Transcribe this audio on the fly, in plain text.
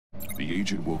The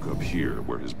agent woke up here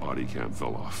where his body cam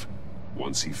fell off.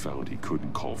 Once he found he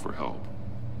couldn't call for help,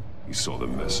 he saw the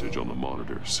message on the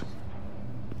monitors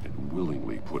and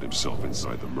willingly put himself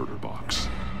inside the murder box.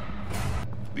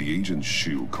 The agent's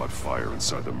shoe caught fire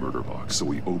inside the murder box, so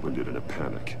he opened it in a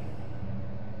panic.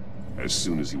 As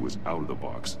soon as he was out of the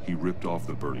box, he ripped off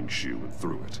the burning shoe and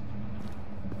threw it.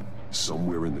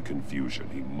 Somewhere in the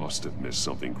confusion, he must have missed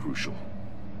something crucial.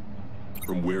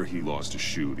 From where he lost his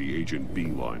shoe, the agent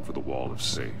beelined for the wall of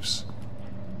safes.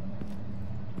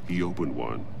 He opened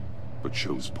one, but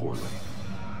chose poorly.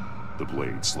 The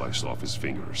blade sliced off his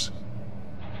fingers.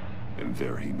 And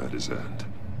there he met his end.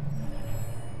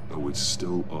 Though it's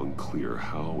still unclear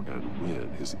how and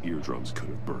when his eardrums could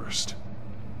have burst.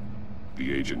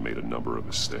 The agent made a number of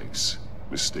mistakes.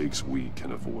 Mistakes we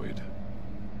can avoid.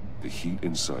 The heat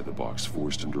inside the box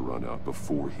forced him to run out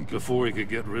before he could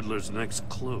get Riddler's next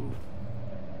clue.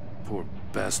 Poor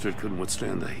bastard couldn't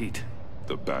withstand the heat.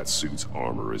 The Batsuit's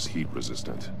armor is heat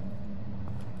resistant.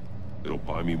 It'll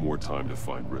buy me more time to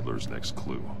find Riddler's next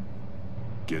clue.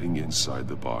 Getting inside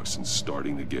the box and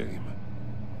starting the game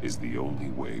is the only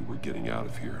way we're getting out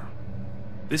of here.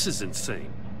 This is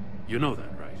insane. You know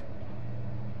that, right?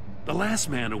 The last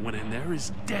man who went in there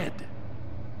is dead.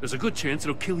 There's a good chance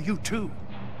it'll kill you too.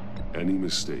 Any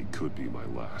mistake could be my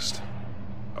last.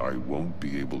 I won't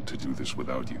be able to do this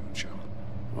without you, Jim.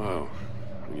 Wow,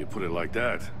 when you put it like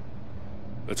that,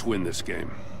 let's win this game.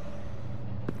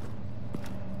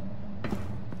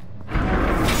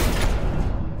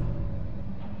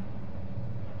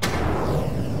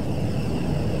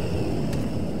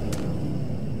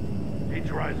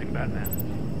 Heat's rising, Batman.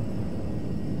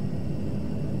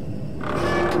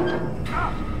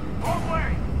 Ah! Wrong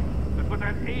way! That's what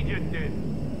that agent did.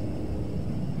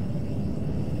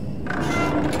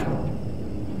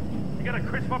 You gotta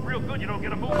crisp up real good, you don't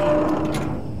get a move on.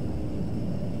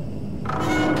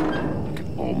 I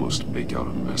can almost make out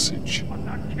a message. I'm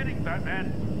not kidding,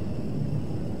 Batman.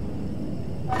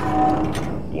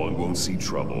 One won't see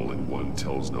trouble and one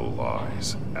tells no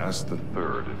lies. Ask the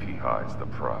third if he hides the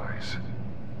prize.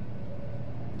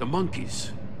 The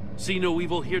monkeys. See no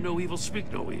evil, hear no evil,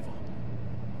 speak no evil.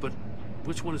 But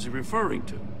which one is he referring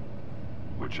to?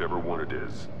 Whichever one it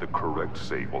is, the correct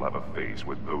safe will have a face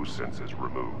with those senses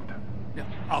removed. Yeah,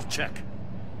 I'll check.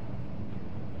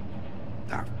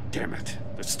 Ah, damn it.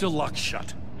 They're still locked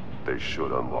shut. They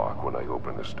should unlock when I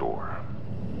open this door.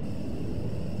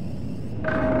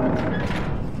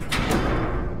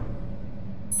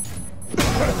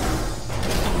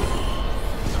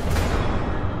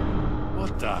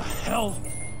 What the hell?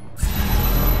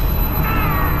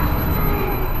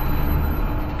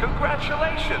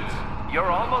 Congratulations!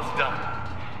 You're almost done.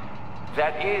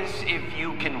 That is, if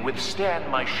you can withstand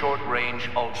my short-range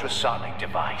ultrasonic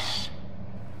device.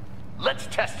 Let's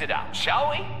test it out, shall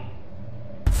we?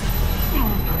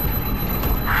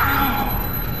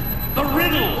 The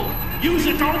riddle! Use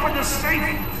it to open the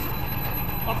safe!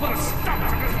 I'll put a stop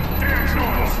to this damn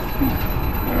noise!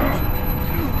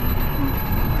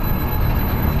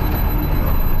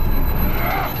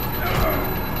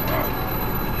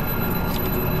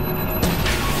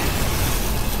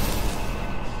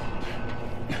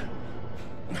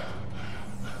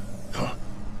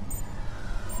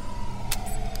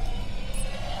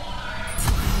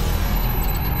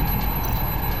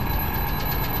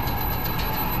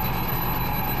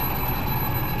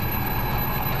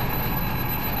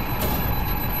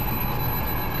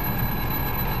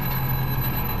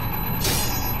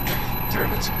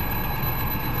 Damn it.